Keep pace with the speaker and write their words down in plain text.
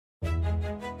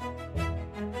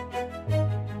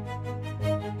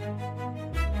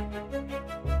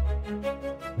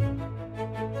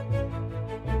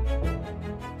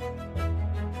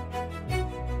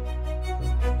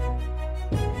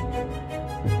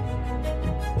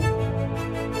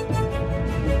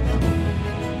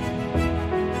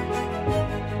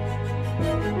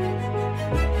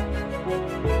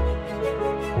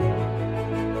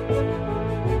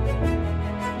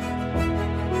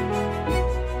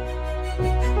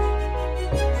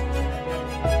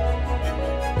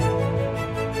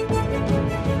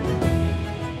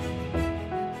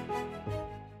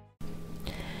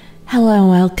Hello and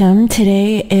welcome.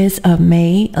 Today is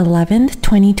May 11th,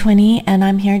 2020, and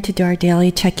I'm here to do our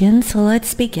daily check-in, so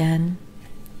let's begin.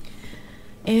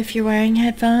 If you're wearing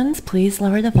headphones, please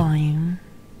lower the volume.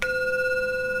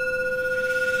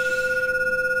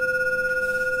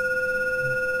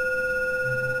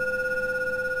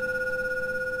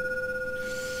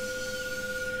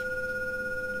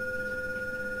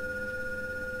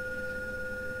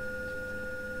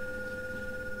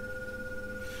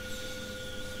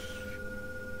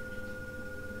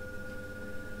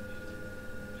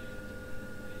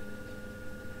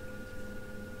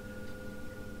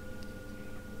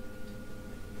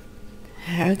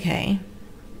 Okay.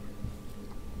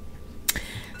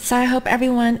 So I hope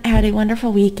everyone had a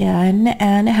wonderful weekend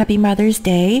and happy Mother's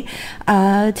Day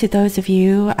to those of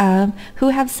you who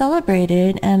have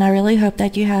celebrated, and I really hope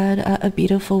that you had a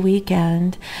beautiful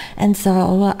weekend. And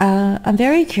so I'm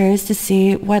very curious to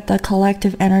see what the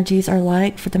collective energies are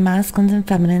like for the masculines and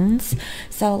feminines.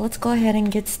 So let's go ahead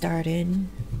and get started.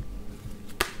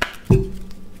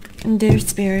 Dear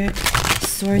Spirit,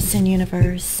 Source and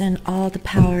Universe, and all the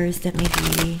powers that may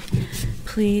be,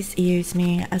 please use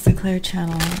me as a clear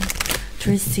channel to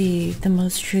receive the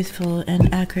most truthful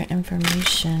and accurate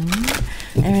information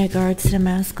in regards to the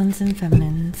masculines and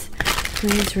feminines.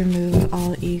 Please remove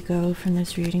all ego from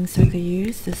this reading so I can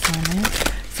use the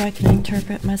soulmates so I can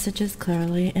interpret messages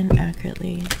clearly and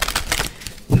accurately.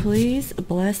 Please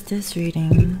bless this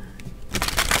reading.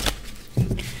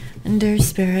 And dear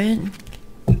Spirit,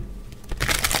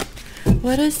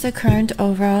 what is the current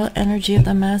overall energy of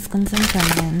the masculines and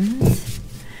feminines?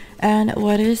 And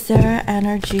what is their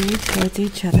energy towards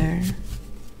each other?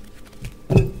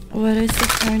 What is the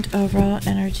current overall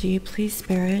energy, please,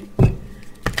 Spirit?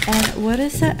 And what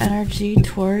is the energy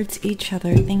towards each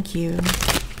other? Thank you.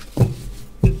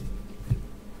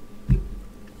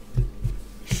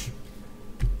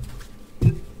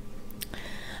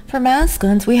 For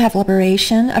masculines, we have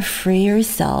liberation, free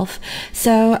yourself.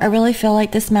 So I really feel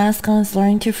like this masculine is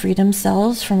learning to free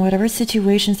themselves from whatever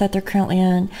situations that they're currently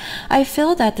in. I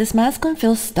feel that this masculine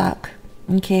feels stuck.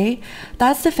 Okay,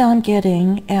 that's the feel I'm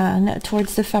getting. And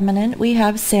towards the feminine, we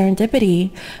have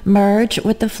serendipity, merge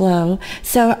with the flow.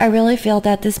 So I really feel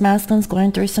that this masculine is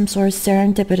going through some sort of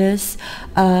serendipitous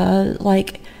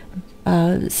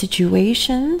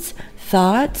situations,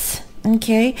 thoughts.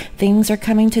 Okay, things are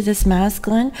coming to this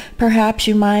masculine. Perhaps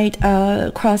you might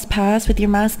cross paths with your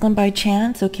masculine by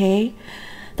chance. Okay,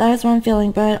 that is what I'm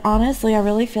feeling. But honestly, I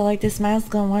really feel like this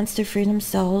masculine wants to free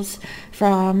themselves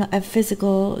from a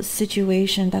physical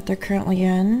situation that they're currently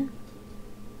in,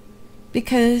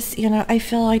 because, you know, I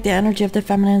feel like the energy of the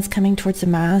feminine is coming towards the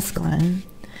masculine.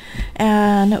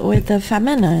 And with the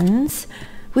feminines,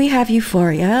 we have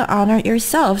euphoria, honor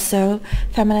yourself. So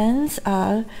feminines,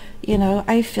 you know,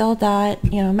 I feel that,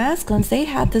 you know, masculines, they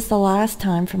had this the last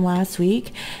time from last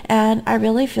week. And I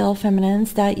really feel,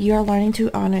 feminines, that you're learning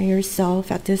to honor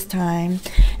yourself at this time.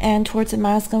 And towards the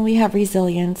masculine, we have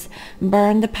resilience,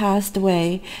 burn the past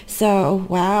away. So,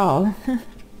 wow.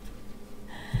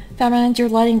 Feminines, you're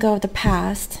letting go of the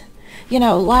past. You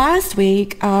know, last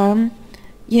week,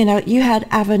 you know, you had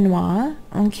Avenoir,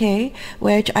 okay,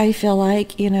 which I feel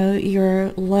like, you know,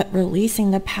 you're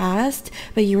releasing the past,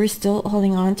 but you were still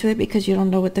holding on to it because you don't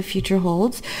know what the future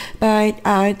holds. But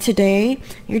today,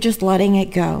 you're just letting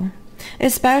it go,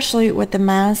 especially with the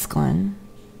masculine.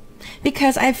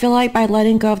 Because I feel like by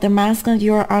letting go of the masculine,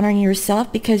 you are honoring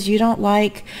yourself, because you don't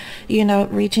like, you know,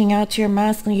 reaching out to your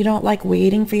masculine. You don't like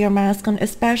waiting for your masculine,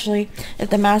 especially if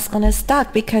the masculine is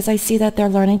stuck, because I see that they're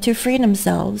learning to free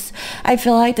themselves. I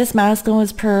feel like this masculine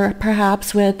was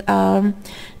perhaps with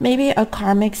maybe a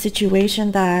karmic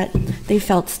situation that they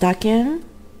felt stuck in,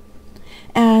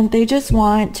 and they just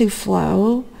want to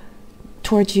flow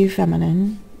towards you,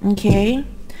 feminine. Okay,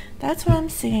 that's what I'm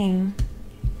seeing.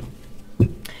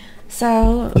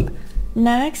 So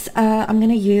next, I'm going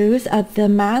to use The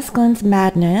Masculine's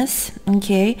Madness.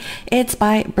 Okay, it's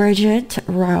by Bridget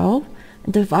Rowe,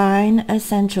 Divine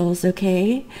Essentials.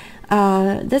 Okay,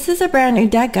 this is a brand new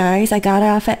deck, guys. I got it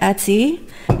off at Etsy,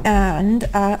 and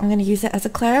I'm going to use it as a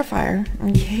clarifier.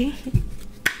 Okay,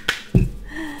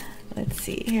 let's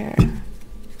see here.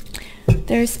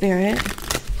 Dear Spirit,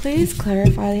 please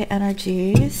clarify the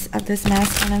energies of this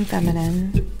masculine and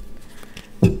feminine.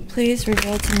 Please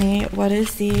reveal to me what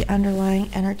is the underlying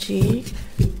energy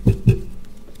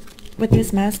with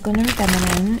this masculine and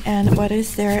feminine, and what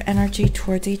is their energy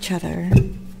towards each other.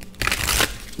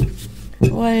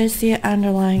 What is the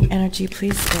underlying energy,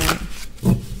 please, Spirit?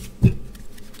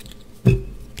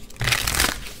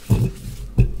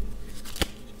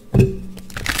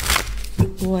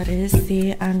 What is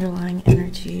the underlying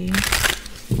energy?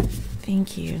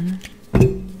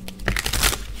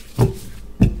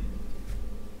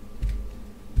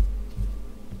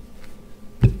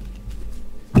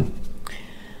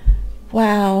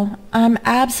 Wow, I'm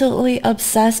absolutely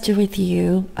obsessed with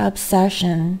you.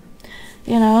 Obsession.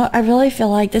 You know, I really feel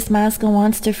like this masculine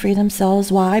wants to free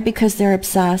themselves. Why? Because they're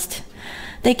obsessed.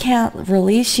 They can't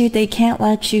release you. They can't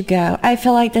let you go. I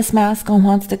feel like this masculine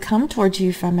wants to come towards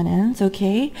you, feminines,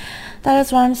 okay? That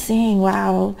is what I'm seeing.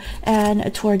 Wow.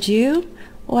 And towards you,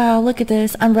 wow, look at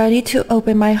this. I'm ready to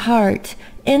open my heart.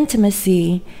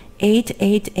 Intimacy.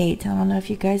 888. I don't know if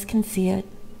you guys can see it.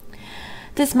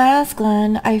 This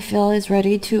masculine, I feel, is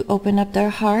ready to open up their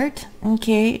heart,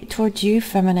 okay, towards you,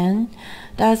 feminine.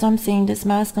 That's what I'm saying. This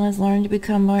masculine has learned to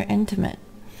become more intimate.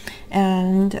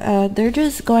 And they're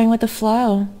just going with the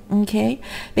flow, okay,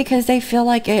 because they feel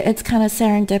like it's kind of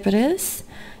serendipitous,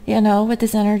 you know, with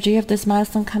this energy of this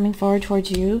masculine coming forward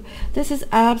towards you. This is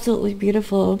absolutely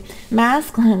beautiful.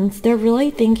 Masculines, they're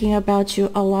really thinking about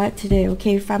you a lot today,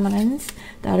 okay, feminines?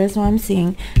 That is what I'm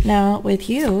seeing. Now, with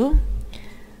you,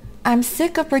 I'm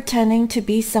sick of pretending to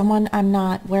be someone I'm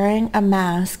not, wearing a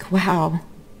mask. Wow.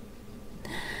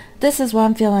 This is what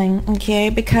I'm feeling,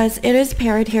 okay, because it is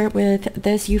paired here with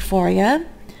this euphoria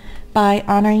by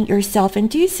honoring yourself. And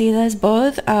do you see this?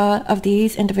 Both of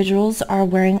these individuals are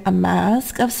wearing a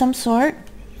mask of some sort.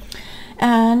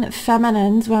 And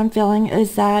feminines, what I'm feeling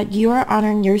is that you are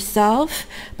honoring yourself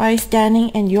by standing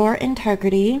in your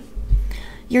integrity.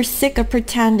 You're sick of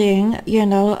pretending, you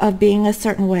know, of being a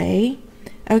certain way.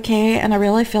 Okay, and I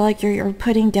really feel like you're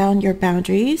putting down your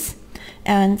boundaries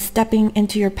and stepping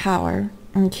into your power.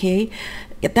 Okay,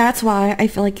 that's why I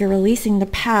feel like you're releasing the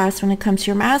past when it comes to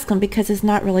your masculine, because it's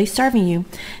not really serving you,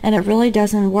 and it really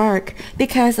doesn't work,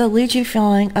 because it leaves you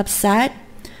feeling upset,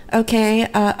 okay,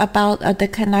 about the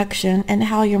connection and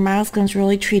how your masculine's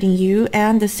really treating you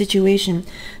and the situation.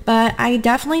 But I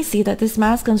definitely see that this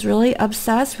masculine's really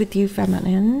obsessed with you,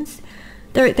 feminines.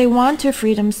 They want to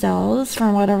free themselves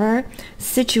from whatever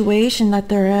situation that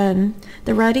they're in.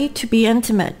 They're ready to be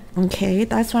intimate, okay?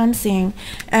 That's what I'm seeing.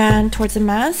 And towards the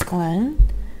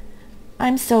masculine,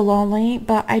 I'm so lonely,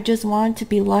 but I just want to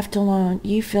be left alone.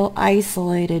 You feel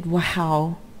isolated.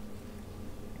 Wow.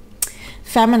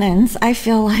 Feminines, I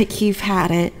feel like you've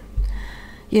had it.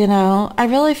 You know, I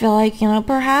really feel like, you know,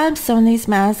 perhaps some of these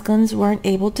masculines weren't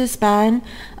able to spend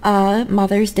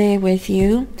Mother's Day with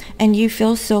you, and you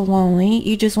feel so lonely.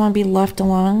 You just want to be left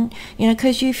alone, you know,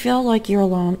 because you feel like you're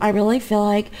alone. I really feel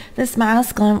like this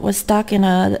masculine was stuck in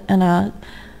a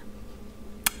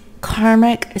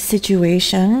karmic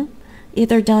situation,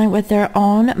 either dealing with their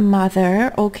own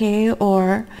mother, okay,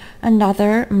 or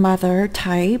another mother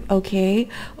type, okay,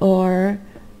 or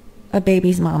a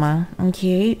baby's mama,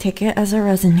 okay? Take it as it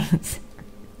resonates.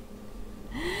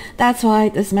 That's why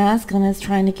this masculine is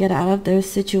trying to get out of their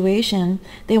situation.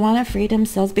 They want to free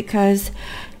themselves because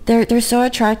they're so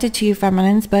attracted to you,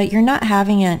 feminines, but you're not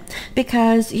having it,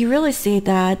 because you really see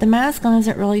that the masculine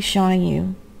isn't really showing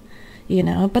you, you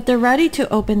know, but they're ready to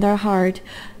open their heart.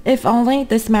 If only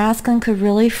this masculine could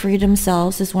really free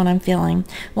themselves, is what I'm feeling.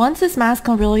 Once this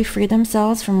masculine really free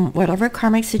themselves from whatever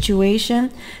karmic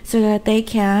situation, so that they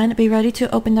can be ready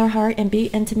to open their heart and be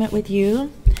intimate with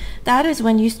you, that is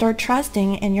when you start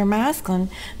trusting in your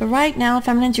masculine. But right now,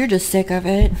 feminines, you're just sick of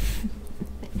it.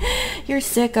 You're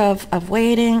sick of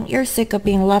waiting. You're sick of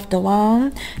being left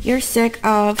alone. You're sick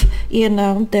of, you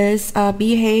know, this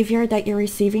behavior that you're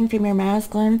receiving from your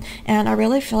masculine. And I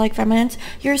really feel like, feminines,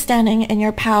 you're standing in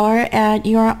your power and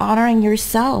you're honoring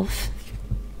yourself.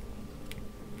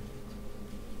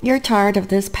 You're tired of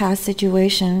this past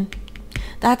situation.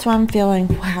 That's what I'm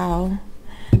feeling. Wow.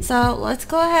 So let's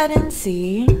go ahead and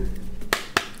see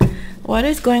what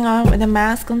is going on with the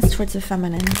masculines towards the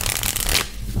feminine.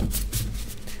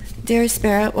 Dear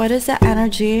Spirit, what is the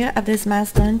energy of this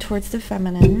masculine towards the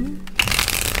feminine?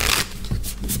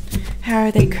 How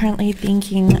are they currently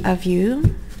thinking of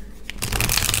you?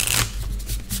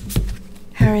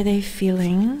 How are they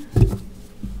feeling?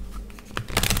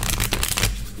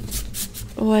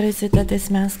 What is it that this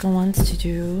masculine wants to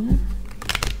do?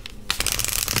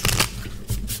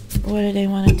 What do they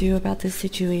want to do about this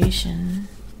situation?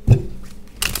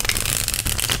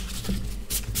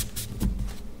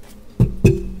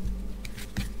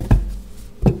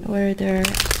 What are their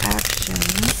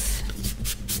actions?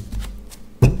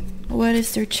 What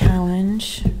is their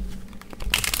challenge?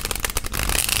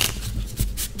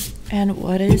 And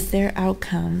what is their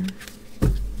outcome?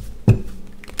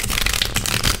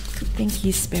 Thank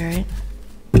you, Spirit.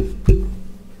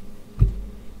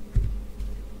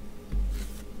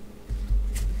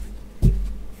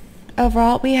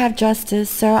 Overall, we have justice,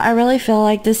 so I really feel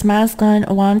like this masculine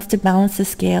wants to balance the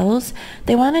scales.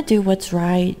 They want to do what's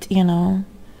right, you know.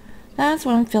 That's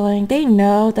what I'm feeling. They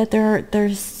know that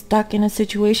they're stuck in a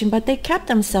situation, but they kept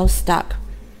themselves stuck.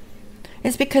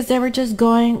 It's because they were just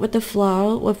going with the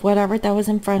flow with whatever that was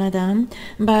in front of them.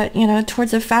 But, you know,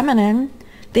 towards the feminine,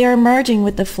 they are merging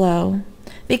with the flow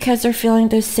because they're feeling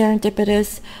this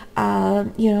serendipitous,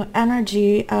 you know,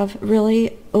 energy of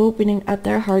really opening up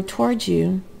their heart towards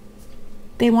you.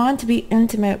 They want to be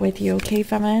intimate with you, okay,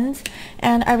 feminines?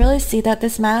 And I really see that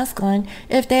this masculine,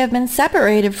 if they have been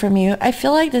separated from you, I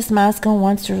feel like this masculine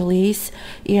wants to release,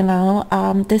 you know,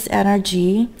 this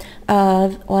energy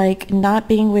of like not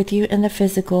being with you in the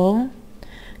physical,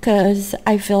 because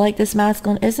I feel like this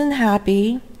masculine isn't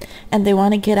happy and they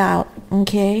want to get out,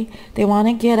 okay? They want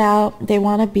to get out, they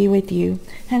want to be with you.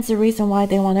 Hence the reason why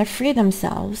they want to free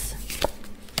themselves.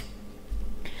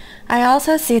 I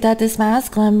also see that this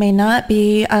masculine may not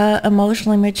be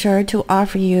emotionally mature to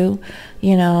offer you,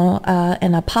 you know,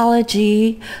 an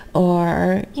apology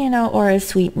or, you know, or a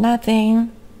sweet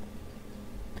nothing.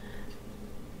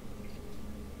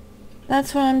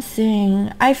 That's what I'm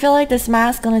seeing. I feel like this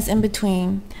masculine is in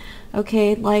between.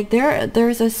 Okay, like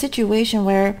there's a situation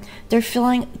where they're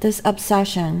feeling this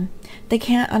obsession. They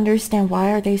can't understand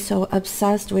why are they so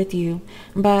obsessed with you,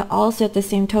 but also at the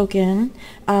same token,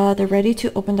 they're ready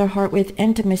to open their heart with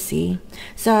intimacy.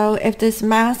 So if this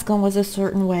masculine was a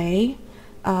certain way,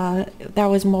 that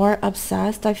was more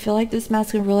obsessed, I feel like this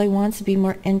masculine really wants to be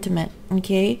more intimate,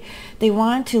 okay? They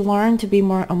want to learn to be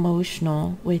more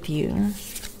emotional with you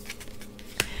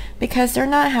because they're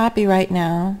not happy right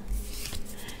now.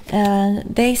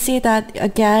 And they see that,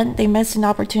 again, they missed an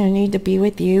opportunity to be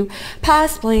with you.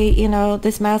 Possibly, you know,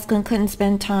 this masculine couldn't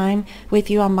spend time with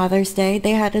you on Mother's Day.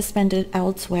 They had to spend it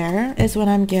elsewhere, is what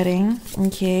I'm getting,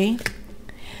 okay?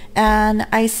 And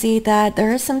I see that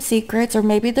there are some secrets, or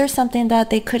maybe there's something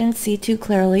that they couldn't see too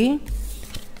clearly,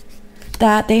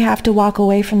 that they have to walk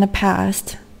away from the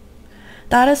past.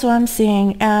 That is what I'm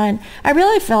seeing. And I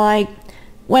really feel like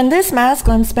when this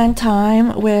masculine spent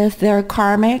time with their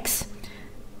karmics,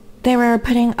 they were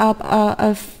putting up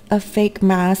a fake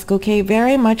mask, okay?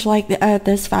 Very much like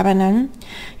this feminine.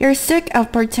 You're sick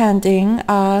of pretending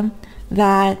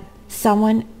that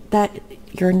someone that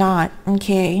you're not,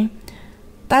 okay?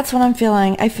 That's what I'm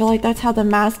feeling. I feel like that's how the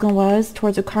masculine was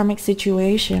towards a karmic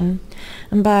situation.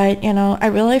 But, you know, I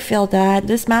really feel that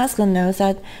this masculine knows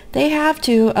that they have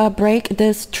to break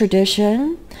this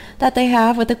tradition that they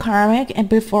have with the karmic and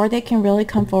before they can really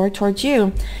come forward towards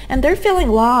you. And they're feeling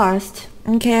lost.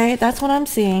 Okay, that's what I'm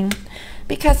seeing.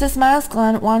 Because this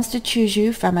masculine wants to choose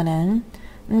you, feminine.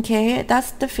 Okay, that's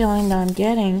the feeling that I'm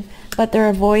getting. But they're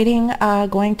avoiding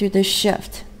going through this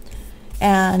shift.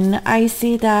 And I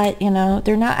see that, you know,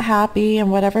 they're not happy in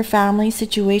whatever family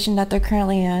situation that they're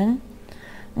currently in.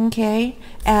 Okay,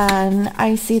 and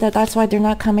I see that that's why they're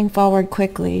not coming forward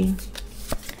quickly.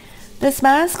 This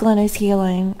masculine is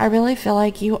healing. I really feel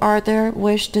like you are their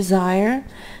wish desire.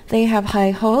 They have high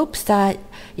hopes that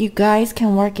you guys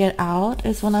can work it out,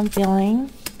 is what I'm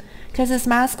feeling. Because this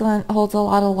masculine holds a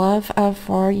lot of love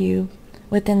for you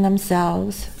within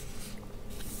themselves.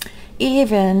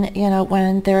 Even, you know,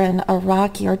 when they're in a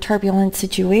rocky or turbulent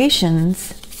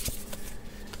situations.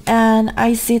 And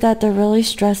I see that they're really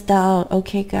stressed out,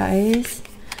 okay, guys?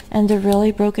 And they're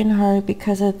really broken heart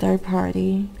because of third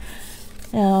party.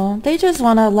 You know, they just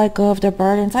want to let go of their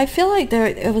burdens. I feel like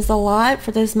it was a lot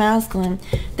for this masculine.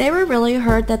 They were really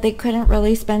hurt that they couldn't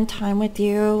really spend time with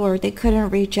you, or they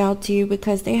couldn't reach out to you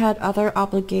because they had other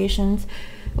obligations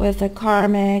with a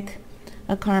karmic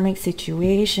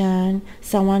situation,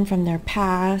 someone from their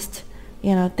past,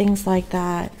 you know, things like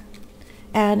that.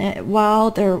 And while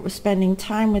they're spending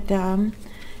time with them,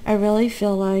 I really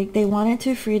feel like they wanted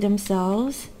to free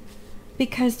themselves.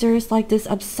 Because there's like this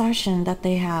obsession that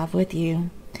they have with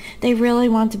you. They really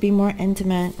want to be more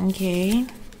intimate, okay?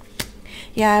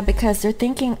 Yeah, because they're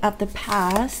thinking of the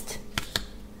past,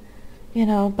 you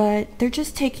know, but they're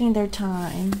just taking their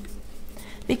time.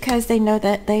 Because they know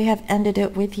that they have ended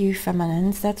it with you,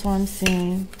 feminines. That's what I'm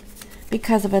seeing.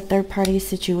 Because of a third-party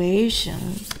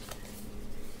situation.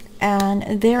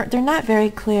 And they're not very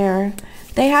clear.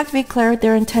 They have to be clear with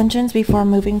their intentions before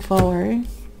moving forward.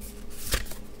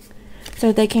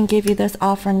 So they can give you this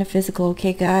offer in the physical,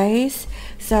 okay, guys?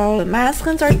 So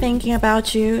masculines are thinking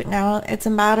about you. Now it's a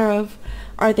matter of,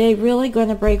 are they really going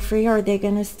to break free, or are they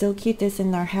going to still keep this in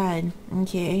their head?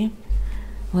 Okay,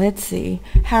 let's see.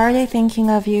 How are they thinking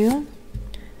of you?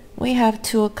 We have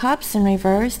Two of Cups in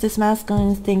reverse. This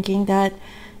masculine is thinking that,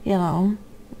 you know,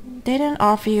 they didn't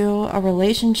offer you a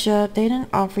relationship. They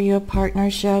didn't offer you a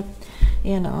partnership,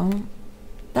 you know.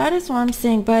 That is what I'm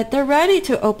saying, but they're ready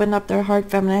to open up their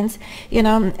heart, feminines, you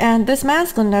know, and this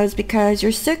masculine knows because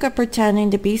you're sick of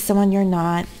pretending to be someone you're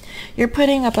not. You're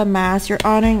putting up a mask, you're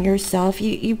honoring yourself,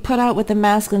 you put out with the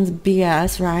masculine's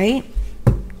BS, right?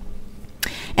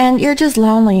 and you're just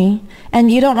lonely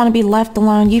and you don't want to be left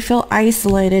alone. You feel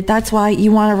isolated. That's why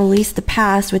you want to release the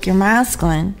past with your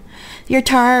masculine. You're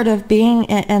tired of being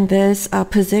in this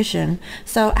position.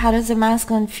 So how does the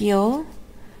masculine feel?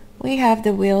 We have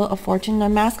the Wheel of Fortune. The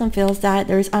masculine feels that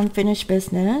there's unfinished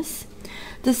business.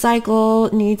 The cycle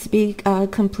needs to be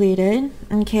completed,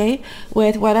 okay,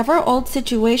 with whatever old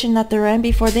situation that they're in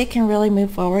before they can really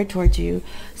move forward towards you.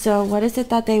 So what is it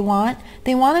that they want?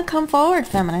 They want to come forward,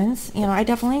 feminines. You know, I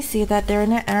definitely see that they're in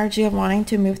the energy of wanting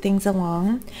to move things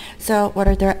along. So what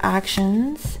are their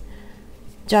actions?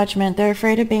 Judgment. They're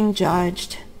afraid of being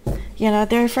judged. You know,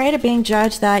 they're afraid of being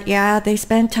judged that, yeah, they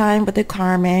spent time with the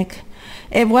karmic.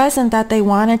 It wasn't that they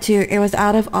wanted to, it was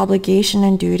out of obligation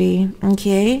and duty,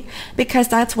 okay? Because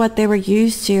that's what they were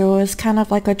used to. It was kind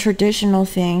of like a traditional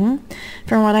thing,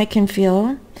 from what I can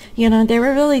feel. You know, they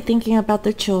were really thinking about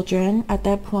the children at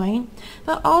that point.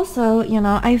 But also, you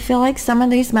know, I feel like some of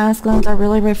these masculines are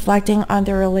really reflecting on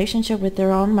their relationship with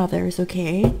their own mothers,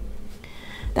 okay?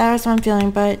 That is what I'm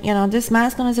feeling. But, you know, this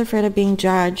masculine is afraid of being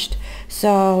judged.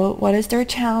 So, what is their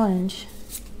challenge?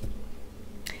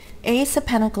 Ace of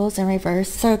Pentacles in reverse.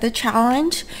 So the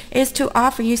challenge is to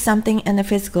offer you something in the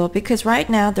physical, because right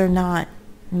now they're not,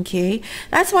 okay?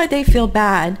 That's why they feel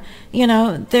bad. You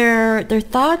know, their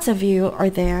thoughts of you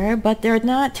are there, but they're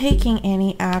not taking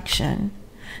any action.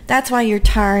 That's why you're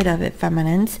tired of it,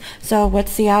 feminines. So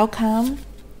what's the outcome?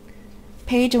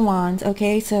 Page of Wands,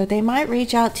 okay? So they might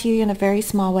reach out to you in a very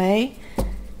small way.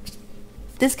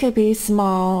 This could be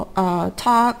small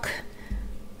talk,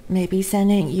 maybe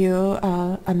sending you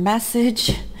a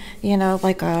message, you know,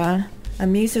 like a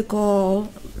music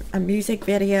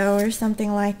video or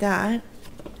something like that.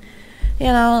 You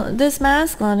know, this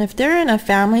masculine, if they're in a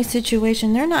family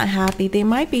situation, they're not happy. They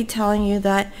might be telling you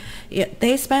that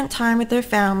they spent time with their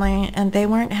family and they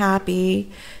weren't happy.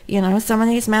 You know, some of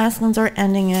these masculines are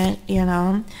ending it, you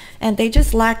know, and they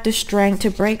just lack the strength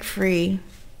to break free.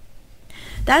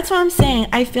 That's what I'm saying.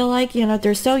 I feel like, you know,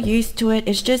 they're so used to it.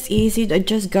 It's just easy to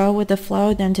just go with the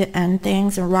flow than to end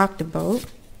things and rock the boat.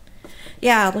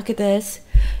 Yeah, look at this.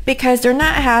 Because they're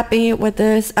not happy with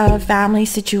this family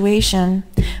situation,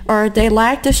 or they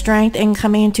lack the strength in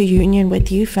coming into union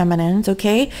with you, feminines,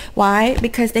 okay? Why?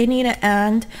 Because they need to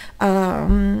end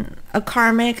a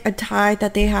karmic, a tie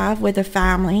that they have with a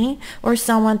family or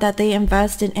someone that they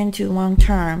invested into long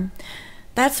term.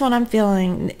 That's what I'm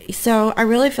feeling. So I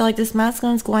really feel like this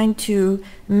masculine is going to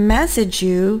message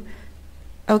you,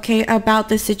 okay, about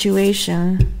the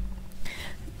situation.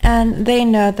 And they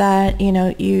know that, you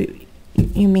know, you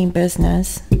mean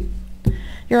business.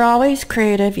 You're always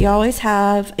creative. You always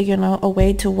have, you know, a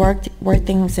way to work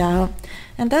things out.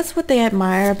 And that's what they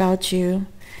admire about you.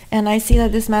 And I see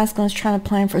that this masculine is trying to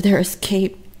plan for their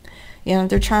escape. You know,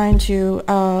 they're trying to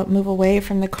move away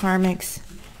from the karmics.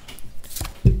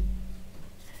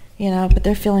 You know, but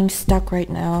they're feeling stuck right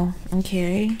now,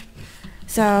 okay?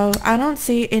 So I don't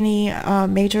see any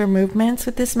major movements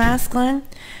with this masculine.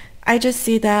 I just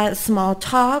see that small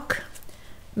talk.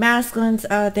 Masculines,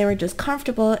 they were just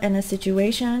comfortable in a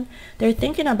situation. They're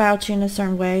thinking about you in a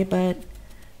certain way, but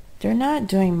they're not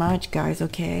doing much, guys,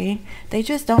 okay? They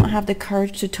just don't have the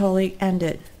courage to totally end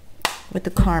it with the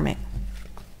karmic.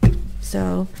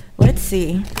 So let's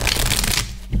see.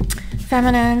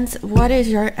 Feminines, what is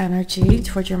your energy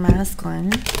towards your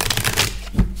masculine?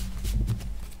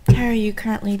 How are you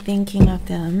currently thinking of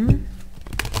them?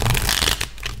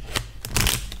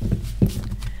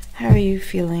 How are you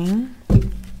feeling?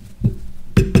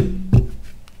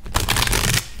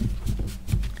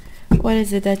 What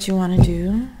is it that you want to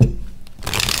do?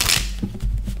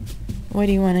 What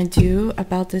do you want to do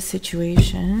about this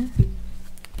situation?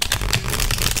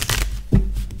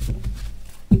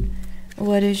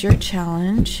 What is your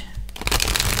challenge?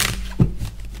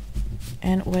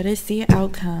 And what is the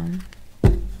outcome?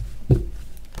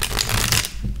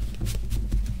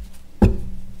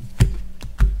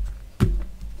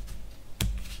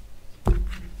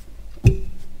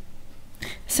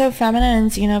 So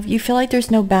feminines, you know, if you feel like there's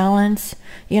no balance,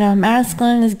 you know,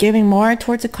 masculine is giving more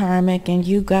towards a karmic and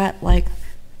you got like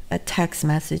a text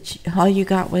message. All you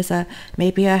got was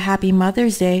maybe a happy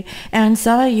Mother's Day, and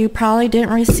some of you probably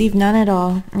didn't receive none at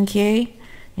all, okay?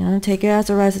 You know, take it as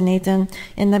it resonates. And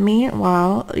in the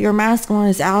meanwhile, your masculine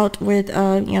is out with,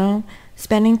 you know,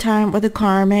 spending time with a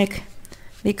karmic,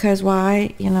 because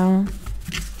why? You know,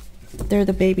 they're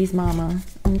the baby's mama,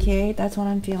 okay? That's what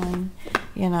I'm feeling,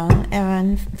 you know.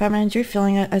 And feminines, you're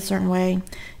feeling a certain way.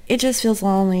 It just feels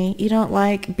lonely. You don't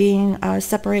like being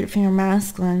separated from your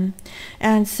masculine.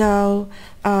 And so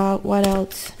what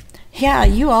else? Yeah,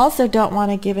 you also don't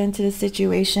want to give into the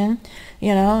situation.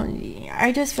 You know,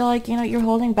 I just feel like, you're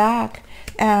holding back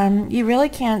and you really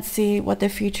can't see what the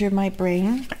future might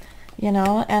bring,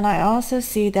 and I also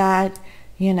see that,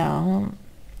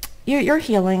 you're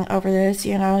healing over this,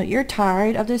 you're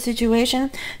tired of the situation,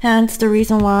 hence the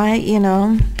reason why,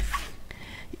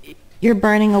 you're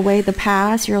burning away the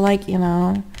past. You're like,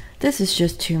 this is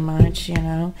just too much,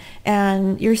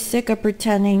 and you're sick of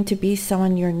pretending to be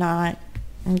someone you're not.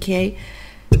 Okay,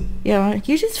 you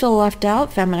just feel left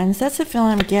out, feminines. That's the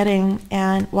feeling I'm getting.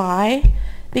 And why?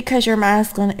 Because your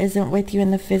masculine isn't with you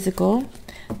in the physical.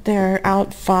 They're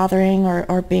out fathering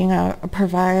or being a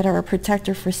provider or a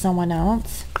protector for someone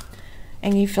else,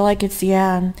 and you feel like it's the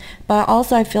end. But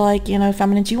also I feel like,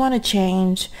 feminines, you want to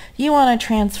change. You want to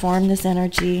transform this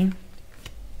energy,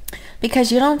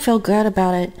 because you don't feel good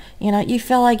about it. You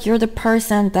feel like you're the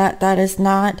person that is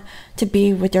not to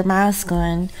be with your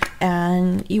masculine,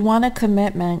 and you want a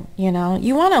commitment. You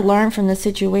want to learn from the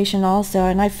situation also,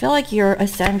 and I feel like you're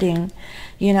ascending.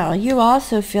 You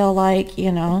also feel like,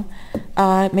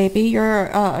 maybe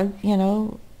you're,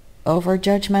 over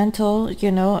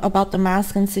judgmental, about the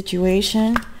masculine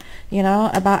situation,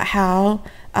 about how,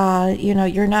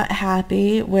 you're not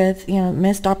happy with,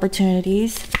 missed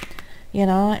opportunities.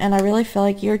 And I really feel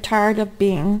like you're tired of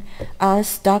being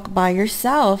stuck by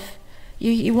yourself.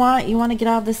 You want to get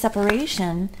out of the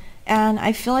separation, and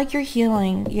I feel like you're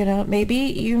healing. Maybe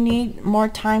you need more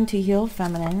time to heal,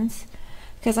 feminines,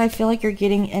 because I feel like you're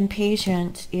getting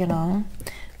impatient.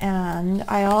 And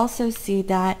I also see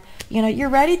that you're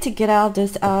ready to get out of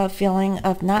this feeling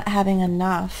of not having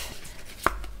enough,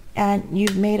 and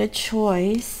you've made a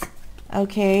choice,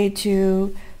 okay,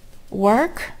 to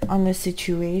work on the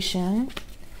situation,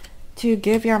 to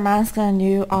give your masculine a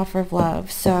new offer of love.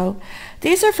 So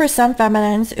these are for some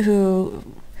feminines who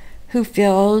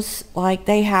feels like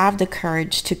they have the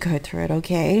courage to go through it,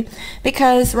 okay?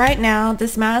 Because right now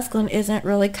this masculine isn't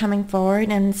really coming forward,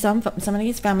 and some of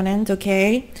these feminines,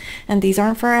 okay, and these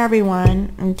aren't for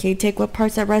everyone, okay, take what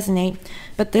parts that resonate,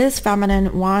 but this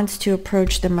feminine wants to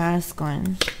approach the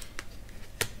masculine,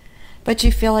 but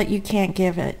you feel like you can't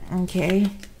give it, okay?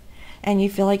 And you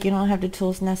feel like you don't have the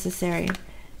tools necessary,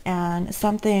 and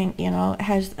something,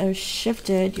 has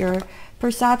shifted your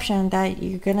perception that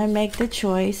you're gonna make the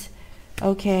choice,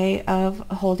 okay, of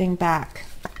holding back,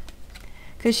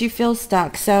 because you feel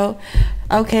stuck. So,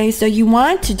 okay, so you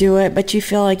want to do it, but you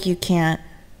feel like you can't,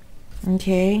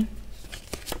 okay?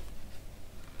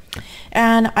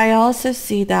 And I also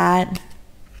see that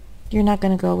you're not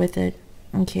gonna go with it,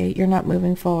 okay? You're not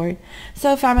moving forward.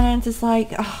 So feminines, it's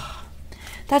like, oh,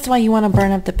 that's why you want to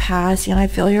burn up the past. I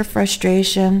feel your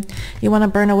frustration. You want to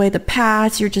burn away the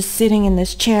past. You're just sitting in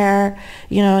this chair.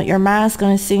 Your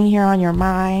masculine is sitting here on your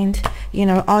mind.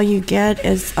 All you get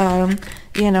is,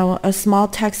 a small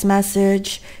text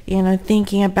message,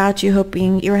 thinking about you,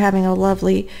 hoping you're having a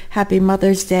lovely, happy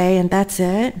Mother's Day, and that's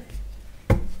it.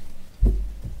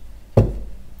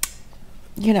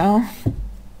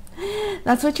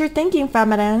 That's what you're thinking,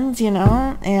 feminines,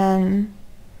 and,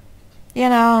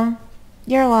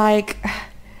 you're like,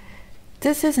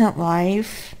 this isn't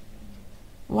life.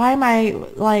 Why am I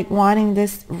like wanting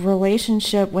this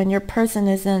relationship when your person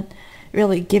isn't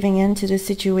really giving into the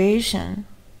situation?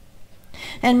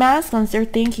 And masculines, they're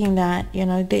thinking that,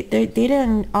 they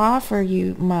didn't offer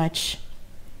you much,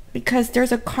 because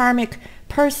there's a karmic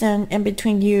person in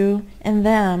between you and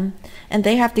them, and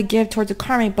they have to give towards the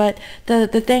karmic. But the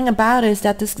thing about it is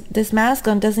that this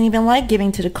masculine doesn't even like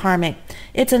giving to the karmic.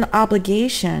 It's an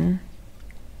obligation.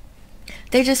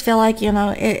 They just feel like,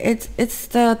 it's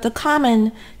the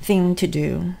common thing to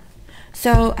do.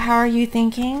 So how are you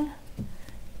thinking?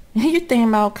 You're thinking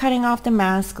about cutting off the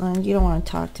masculine. You don't want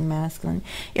to talk to masculine.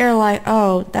 You're like,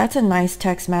 oh, that's a nice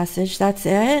text message. That's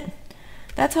it?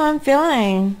 That's how I'm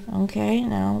feeling. Okay,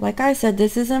 now, like I said,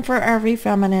 this isn't for every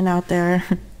feminine out there.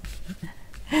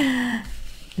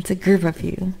 It's a group of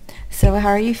you. So how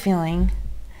are you feeling?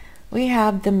 We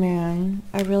have the moon.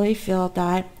 I really feel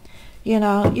that,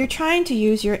 you're trying to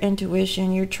use your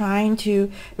intuition. You're trying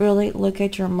to really look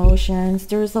at your emotions.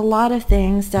 There's a lot of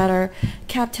things that are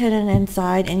kept hidden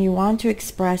inside, and you want to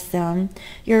express them.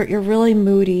 You're really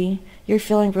moody. You're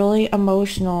feeling really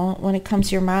emotional when it comes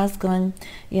to your masculine,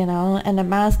 and the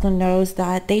masculine knows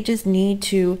that they just need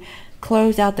to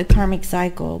close out the karmic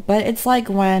cycle. But it's like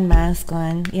when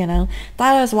masculine,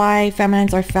 that is why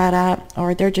feminines are fed up,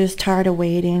 or they're just tired of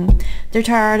waiting. They're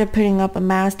tired of putting up a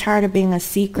mask, tired of being a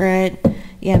secret,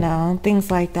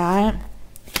 things like that.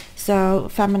 So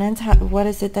feminines, what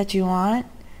is it that you want?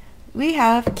 We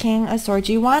have King of Swords.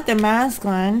 You want the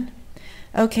masculine,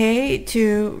 okay,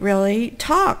 to really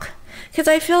talk. Because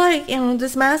I feel like, you know,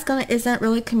 this masculine isn't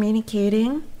really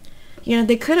communicating. You know,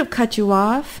 they could have cut you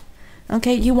off.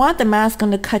 Okay, you want the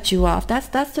masculine to cut you off. That's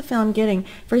the feel I'm getting.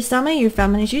 For some of you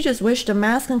feminines, you just wish the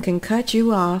masculine can cut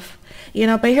you off. You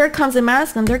know, but here comes the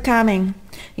masculine. They're coming,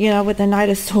 you know, with the Knight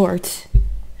of Swords.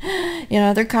 You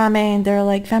know, they're coming. They're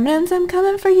like, feminines, I'm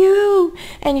coming for you.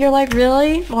 And you're like,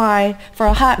 really? Why? For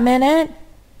a hot minute?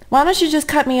 Why don't you just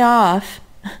cut me off?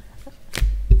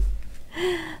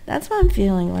 That's what I'm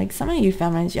feeling. Like, some of you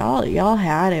feminines, y'all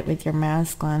had it with your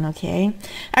masculine, okay?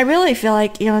 I really feel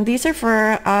like, you know, these are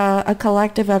for a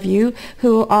collective of you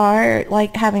who are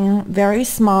like having very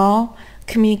small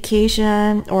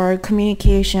communication or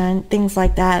communication, things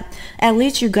like that. At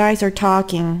least you guys are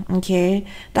talking, okay?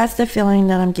 That's the feeling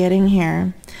that I'm getting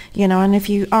here. You know, and if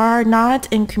you are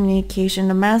not in communication,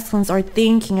 the masculines are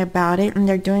thinking about it and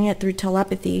they're doing it through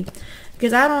telepathy,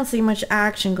 because I don't see much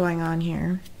action going on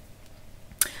here.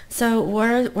 So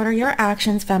what are your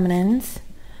actions, feminines?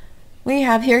 We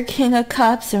have here King of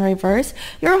Cups in reverse.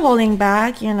 You're holding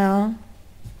back, you know.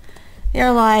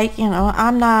 You're like, you know,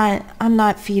 I'm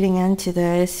not feeding into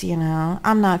this, you know.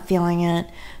 I'm not feeling it.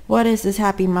 What is this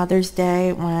Happy Mother's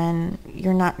Day when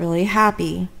you're not really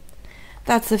happy?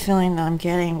 That's the feeling that I'm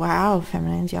getting. Wow,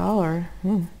 feminines, y'all are.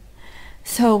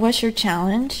 So what's your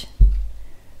challenge?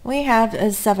 We have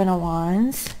a Seven of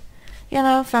Wands. You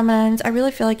know, feminines, I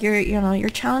really feel like your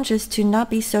challenge is to not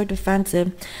be so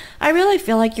defensive. I really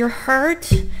feel like you're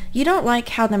hurt. You don't like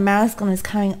how the masculine is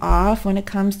coming off when it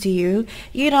comes to you.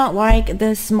 You don't like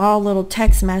this small little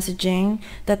text messaging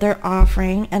that they're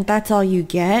offering, and that's all you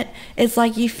get. It's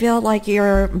like you feel like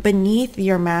you're beneath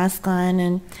your masculine,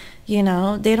 and, you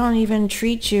know, they don't even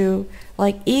treat you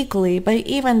like equally. But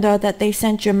even though that they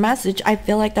sent you a message, I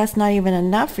feel like that's not even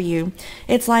enough for you.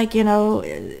 It's like, you know,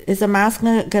 is a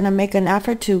masculine gonna make an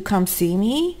effort to come see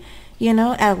me, you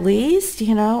know, at least,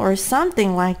 you know, or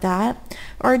something like that,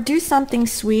 or do something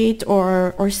sweet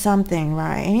or something,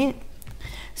 right?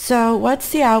 So what's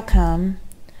the outcome?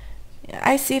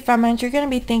 I see, feminines, you're gonna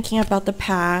be thinking about the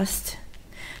past.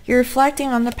 You're reflecting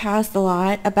on the past a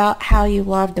lot about how you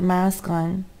loved the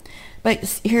masculine.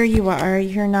 But here you are,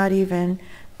 you're not even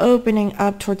opening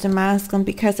up towards a masculine,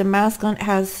 because the masculine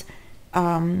has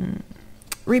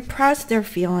repressed their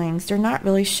feelings. They're not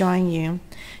really showing you.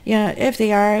 You know, if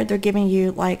they are, they're giving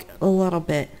you like a little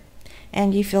bit.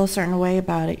 And you feel a certain way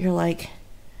about it. You're like,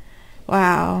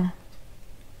 wow,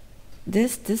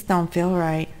 this don't feel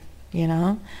right, you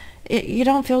know. You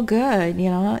don't feel good, you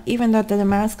know, even though the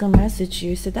masculine messaged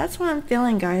you. So that's what I'm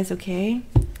feeling, guys, okay?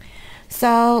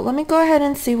 So let me go ahead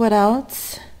and see what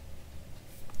else.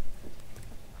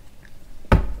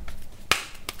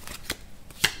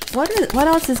 What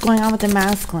else is going on with the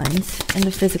masculines in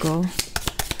the physical?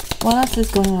 What else is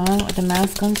going on with the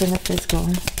masculines in the physical?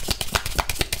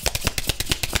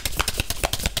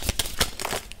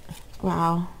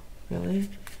 Wow, really?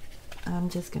 I'm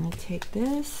just gonna take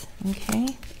this, okay?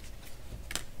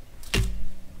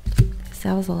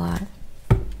 That was a lot.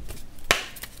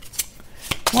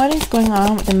 What is going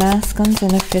on with the masculines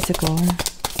and the physical?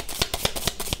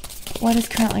 What is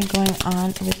currently going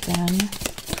on with them?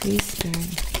 Please,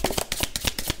 Spirit.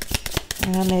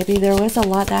 You know, maybe there was a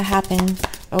lot that happened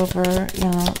over, you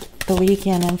know, the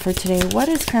weekend and for today. What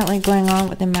is currently going on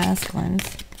with the masculines?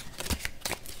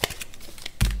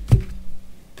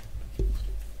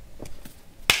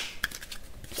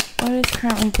 What is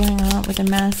currently going on with the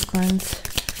masculines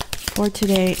for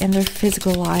today in their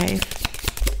physical life?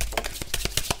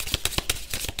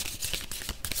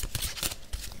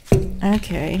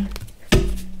 Okay.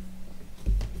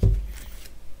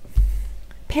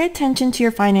 Pay attention to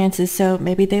your finances. So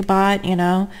maybe they bought, you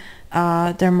know,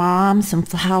 their mom some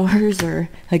flowers or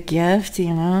a gift,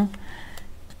 you know.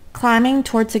 Climbing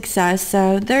towards success.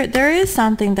 So there is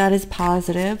something that is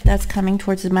positive that's coming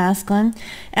towards the masculine.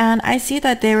 And I see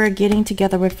that they were getting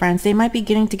together with friends. They might be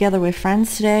getting together with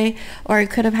friends today, or it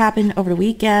could have happened over the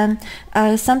weekend.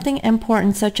 Something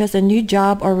important such as a new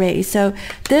job or raise. So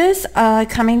this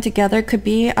coming together could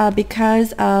be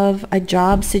because of a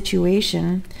job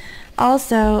situation.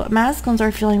 Also, masculines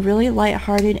are feeling really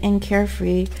lighthearted and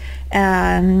carefree,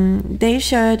 and they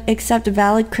should accept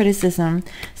valid criticism.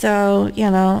 So,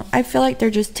 you know, I feel like they're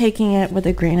just taking it with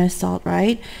a grain of salt,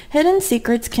 right? Hidden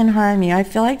secrets can harm you. I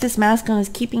feel like this masculine is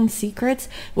keeping secrets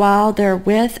while they're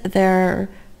with their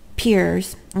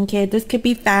peers. Okay, this could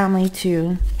be family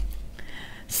too.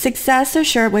 Success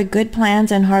assured with good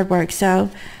plans and hard work.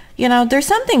 So, You know, there's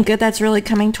something good that's really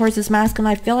coming towards this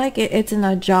masculine. I feel like it's in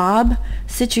a job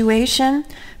situation.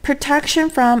 Protection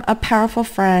from a powerful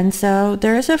friend. So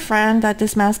there's a friend that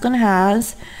this masculine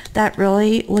has that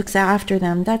really looks after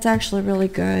them. That's actually really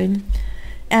good.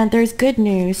 And there's good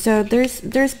news. So there's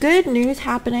good news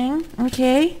happening,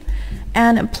 okay?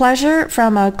 And pleasure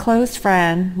from a close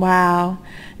friend. Wow.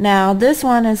 Now this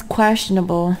one is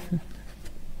questionable.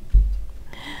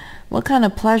 What kind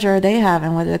of pleasure are they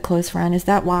having with a close friend? Is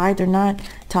that why they're not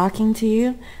talking to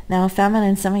you? Now,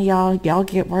 feminine, some of y'all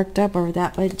get worked up over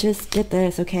that, but just get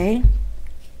this, okay?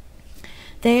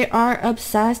 They are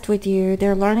obsessed with you.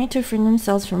 They're learning to free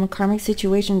themselves from a karmic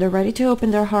situation. They're ready to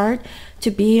open their heart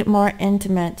to be more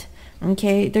intimate.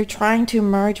 Okay, they're trying to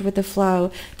merge with the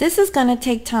flow. This is going to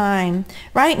take time.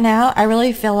 Right now, I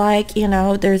really feel like, you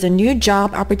know, there's a new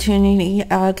job opportunity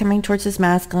coming towards this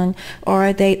masculine,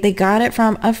 or they got it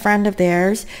from a friend of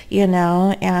theirs, you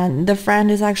know, and the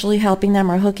friend is actually helping them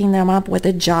or hooking them up with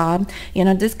a job. You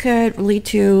know, this could lead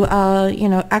to, you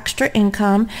know, extra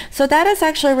income. So that is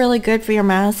actually really good for your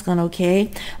masculine, okay?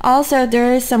 Also,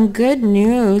 there is some good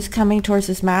news coming towards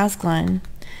this masculine.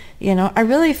 You know, I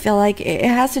really feel like it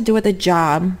has to do with a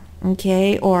job,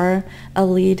 okay, or a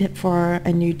lead for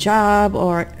a new job,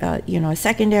 or, you know, a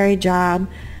secondary job,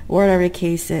 whatever the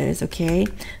case is, okay?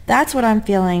 That's what I'm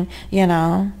feeling, you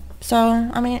know.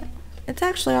 So, I mean, it's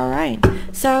actually all right.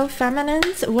 So,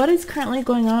 feminines, what is currently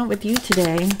going on with you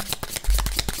today?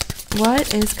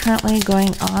 What is currently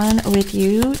going on with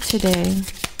you today?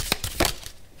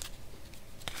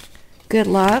 Good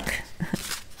luck.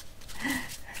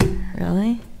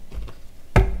 Really?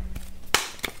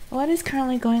 What is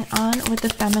currently going on with the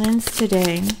feminines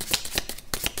today?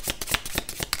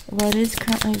 What is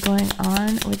currently going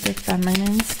on with the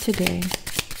feminines today?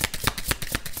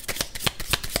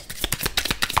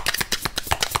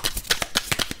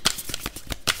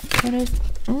 What is...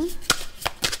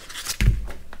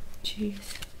 Jeez.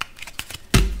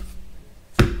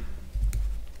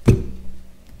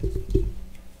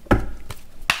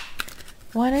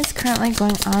 What is currently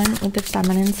going on with the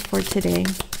feminines for today?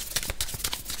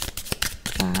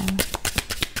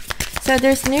 So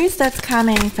there's news that's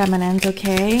coming, feminines,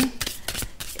 okay?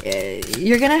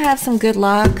 You're gonna have some good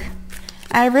luck.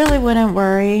 I really wouldn't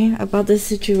worry about this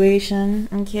situation,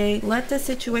 okay? Let the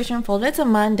situation unfold. It's a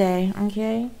Monday,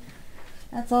 okay?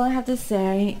 That's all I have to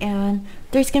say. And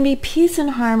there's gonna be peace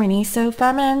and harmony. So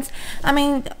feminines, I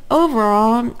mean,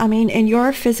 overall, I mean, in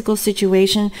your physical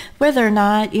situation, whether or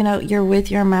not, you know, you're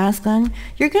with your masculine,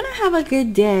 you're gonna have a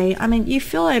good day. I mean, you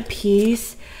feel at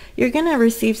peace. You're going to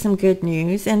receive some good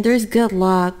news, and there's good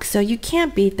luck, so you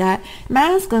can't beat that.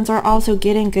 Masculines are also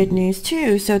getting good news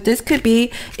too, so this could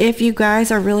be if you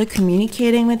guys are really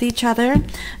communicating with each other.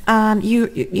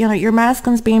 You know, your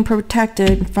masculine's being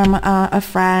protected from a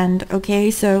friend,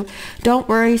 okay? So don't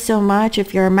worry so much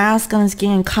if your masculine's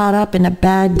getting caught up in a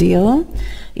bad deal,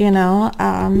 you know,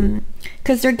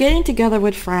 because they're getting together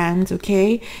with friends,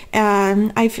 okay?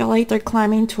 And I feel like they're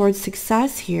climbing towards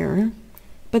success here.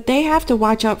 But they have to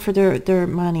watch out for their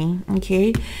money,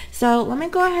 okay? So let me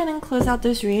go ahead and close out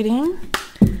this reading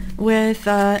with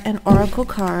an oracle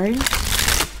card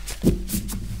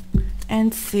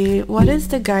and see what is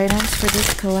the guidance for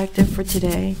this collective for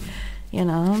today, you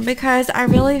know? Because I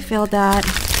really feel that,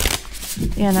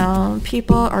 you know,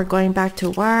 people are going back to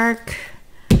work.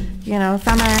 You know,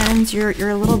 feminines, you're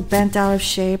a little bent out of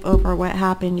shape over what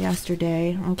happened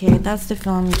yesterday, okay? That's the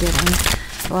feeling I'm getting.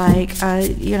 Like,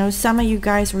 you know, some of you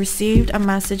guys received a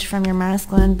message from your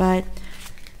masculine, but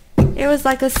it was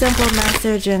like a simple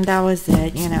message and that was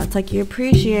it. You know, it's like you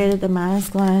appreciated the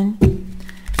masculine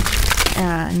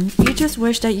and you just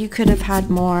wish that you could have had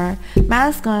more.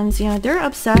 Masculines, you know, they're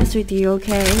obsessed with you,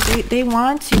 okay? They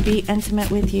want to be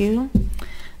intimate with you,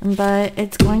 but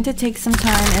it's going to take some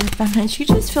time. And feminines, you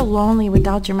just feel lonely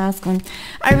without your masculine.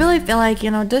 I really feel like, you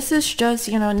know, this is just,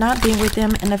 you know, not being with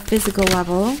them in a physical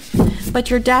level, but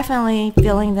you're definitely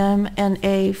feeling them in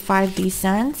a 5D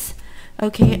sense,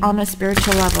 okay, on a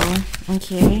spiritual level,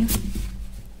 okay?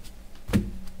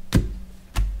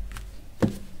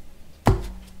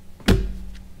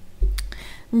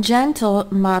 Gentle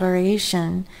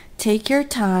moderation. Take your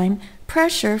time.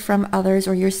 Pressure from others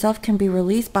or yourself can be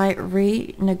released by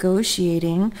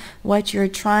renegotiating what you're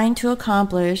trying to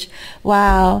accomplish.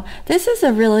 Wow, this is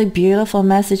a really beautiful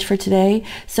message for today.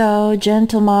 So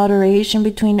gentle moderation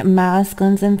between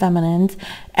masculines and feminines.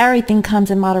 Everything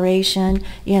comes in moderation,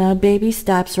 you know, baby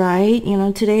steps, right? You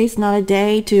know, today's not a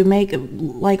day to make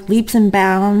like leaps and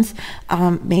bounds,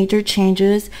 major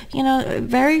changes, you know,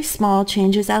 very small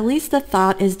changes. At least the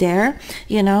thought is there,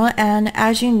 you know, and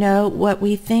as you know, what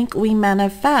we think we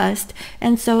manifest.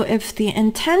 And so if the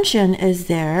intention is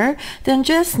there, then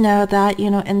just know that,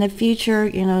 you know, in the future,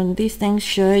 you know, these things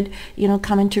should, you know,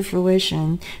 come into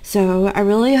fruition. So I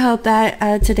really hope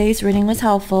that today's reading was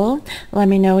helpful. Let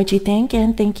me know what you think,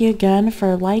 and thank you again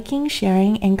for liking,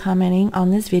 sharing, and commenting on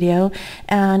this video.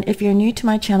 And if you're new to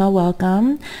my channel,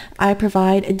 welcome. I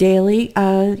provide daily,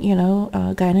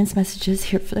 guidance messages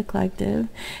here for the collective.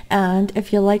 And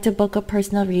if you'd like to book a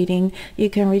personal reading, you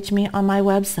can reach me on my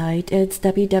website. It's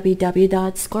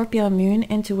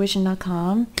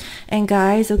www.scorpiomoonintuition.com. And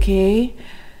guys, okay,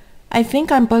 I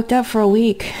think I'm booked up for a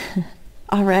week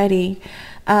already.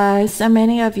 So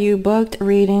many of you booked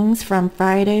readings from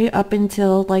Friday up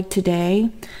until like today.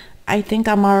 I think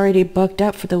I'm already booked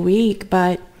up for the week,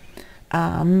 but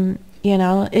you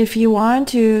know, if you want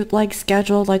to like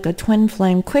schedule like a twin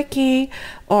flame quickie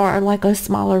or like a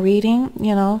smaller reading,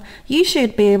 you know, you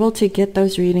should be able to get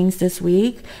those readings this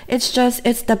week. It's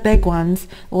the big ones.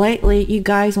 Lately, you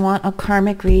guys want a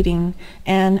karmic reading,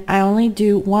 and I only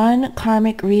do one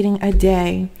karmic reading a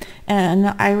day. And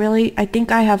I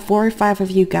think I have 4 or 5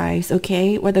 of you guys,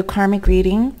 okay, with a karmic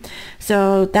reading.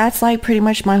 So that's like pretty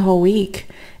much my whole week.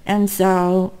 And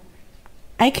so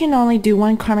I can only do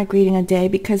one karmic reading a day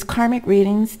because karmic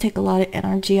readings take a lot of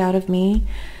energy out of me,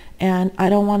 and I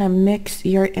don't want to mix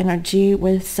your energy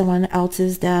with someone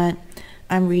else's that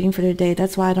I'm reading for the day.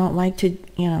 That's why I don't like to,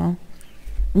 you know,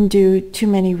 do too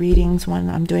many readings when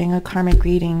I'm doing a karmic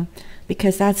reading,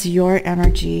 because that's your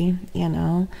energy, you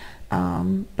know.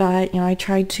 But, you know, I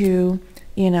try to,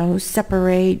 you know,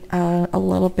 separate a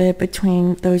little bit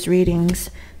between those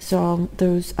readings so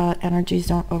those energies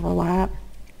don't overlap.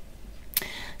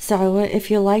 So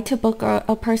if you like to book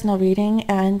a personal reading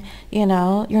and, you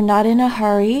know, you're not in a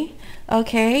hurry,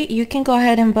 okay, you can go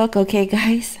ahead and book, okay,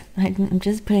 guys? I'm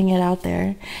just putting it out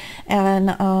there.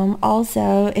 And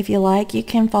also, if you like, you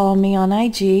can follow me on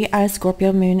IG at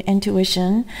Scorpio Moon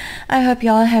Intuition. I hope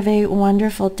y'all have a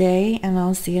wonderful day, and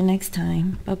I'll see you next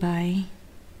time. Bye-bye.